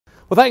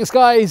Well, thanks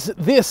guys.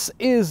 This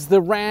is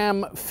the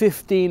Ram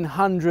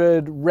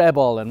 1500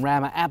 Rebel, and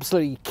Ram are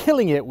absolutely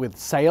killing it with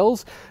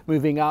sales,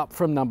 moving up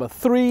from number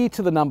 3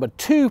 to the number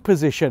 2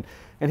 position.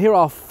 And here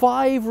are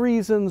 5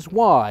 reasons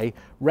why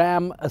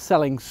Ram are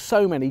selling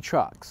so many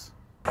trucks.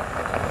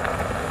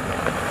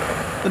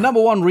 The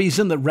number 1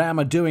 reason that Ram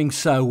are doing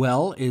so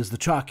well is the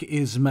truck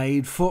is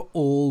made for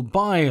all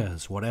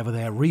buyers, whatever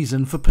their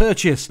reason for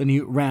purchase. The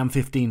new Ram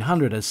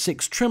 1500 has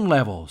 6 trim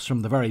levels,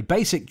 from the very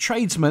basic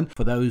tradesman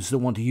for those that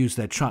want to use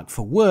their truck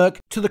for work,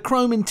 to the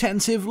chrome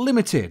intensive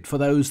limited for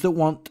those that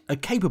want a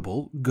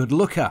capable good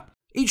looker.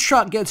 Each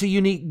truck gets a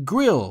unique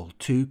grille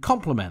to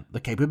complement the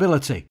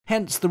capability.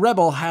 Hence, the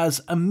Rebel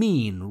has a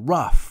mean,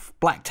 rough,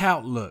 blacked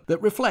out look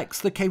that reflects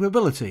the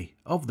capability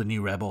of the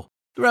new Rebel.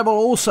 The Rebel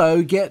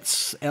also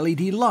gets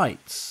LED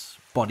lights,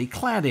 body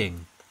cladding,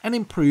 and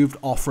improved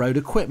off-road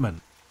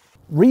equipment.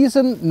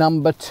 Reason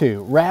number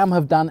 2, Ram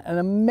have done an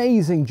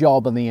amazing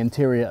job on the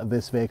interior of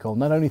this vehicle.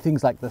 Not only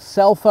things like the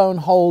cell phone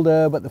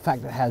holder, but the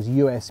fact that it has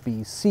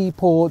USB-C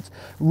ports,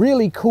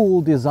 really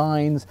cool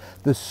designs.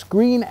 The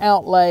screen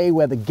outlay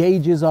where the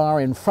gauges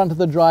are in front of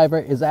the driver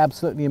is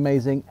absolutely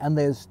amazing, and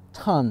there's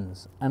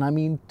tons, and I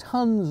mean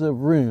tons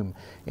of room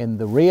in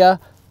the rear.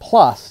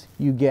 Plus,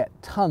 you get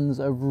tons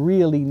of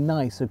really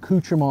nice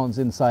accoutrements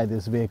inside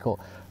this vehicle.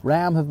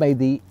 Ram have made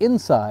the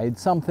inside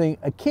something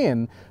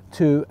akin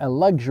to a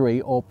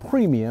luxury or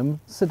premium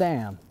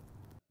sedan.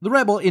 The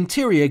Rebel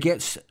interior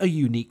gets a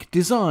unique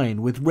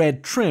design with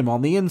red trim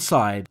on the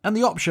inside and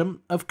the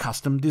option of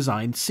custom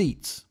designed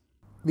seats.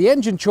 The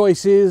engine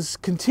choices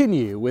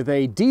continue with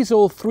a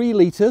diesel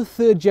 3-litre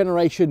 3rd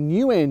generation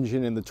new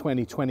engine in the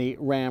 2020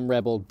 Ram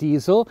Rebel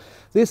diesel.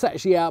 This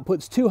actually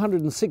outputs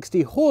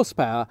 260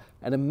 horsepower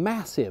and a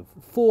massive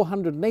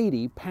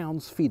 480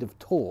 pounds-feet of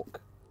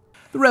torque.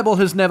 The Rebel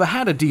has never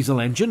had a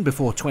diesel engine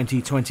before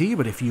 2020,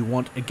 but if you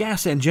want a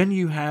gas engine,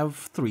 you have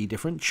 3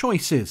 different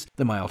choices: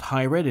 the mild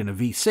hybrid in a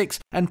V6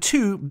 and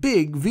 2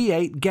 big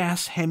V8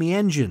 gas Hemi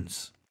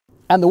engines.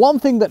 And the one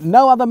thing that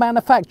no other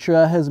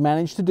manufacturer has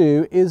managed to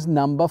do is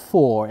number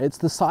 4. It's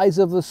the size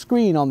of the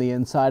screen on the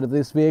inside of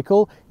this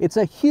vehicle. It's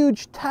a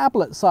huge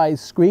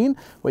tablet-sized screen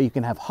where you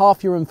can have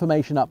half your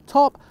information up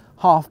top,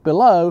 half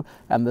below,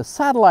 and the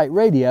satellite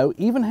radio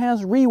even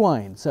has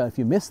rewind. So if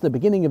you miss the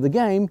beginning of the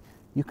game,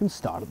 you can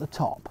start at the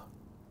top.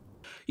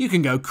 You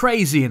can go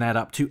crazy and add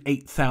up to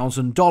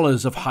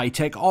 $8,000 of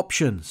high-tech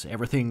options,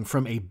 everything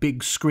from a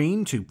big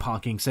screen to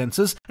parking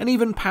sensors, and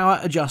even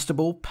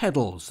power-adjustable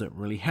pedals that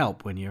really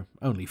help when you're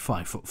only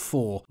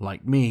 5'4"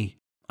 like me.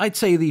 I'd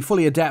say the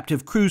fully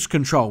adaptive cruise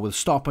control with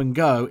stop and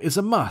go is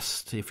a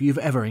must if you've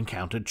ever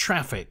encountered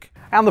traffic.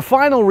 And the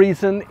final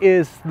reason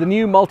is the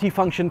new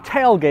multifunction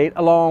tailgate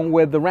along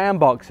with the Ram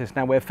boxes.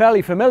 Now, we're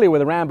fairly familiar with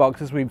the Ram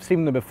boxes, we've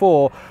seen them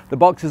before. The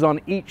boxes on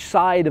each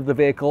side of the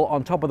vehicle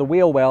on top of the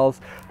wheel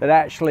wells that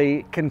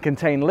actually can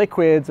contain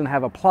liquids and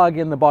have a plug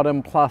in the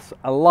bottom plus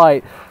a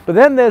light. But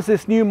then there's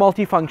this new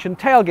multifunction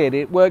tailgate.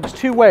 It works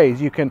 2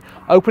 ways. You can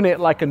open it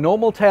like a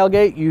normal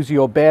tailgate, use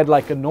your bed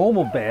like a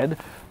normal bed,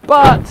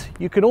 but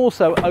you can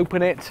also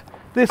open it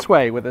this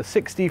way with a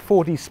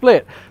 60-40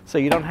 split, so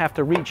you don't have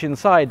to reach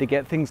inside to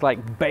get things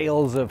like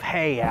bales of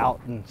hay out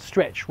and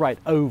stretch right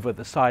over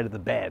the side of the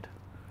bed.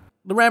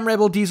 The Ram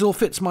Rebel diesel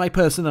fits my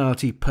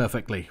personality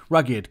perfectly,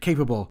 rugged,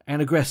 capable,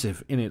 and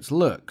aggressive in its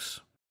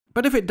looks.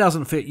 But if it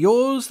doesn't fit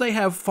yours, they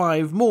have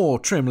 5 more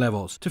trim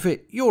levels to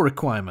fit your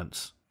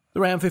requirements.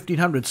 The Ram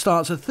 1500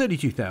 starts at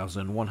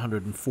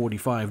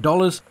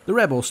 $32,145, the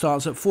Rebel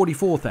starts at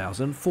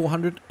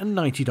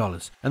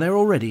 $44,490, and they're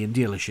already in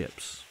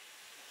dealerships.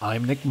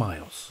 I'm Nick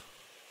Miles.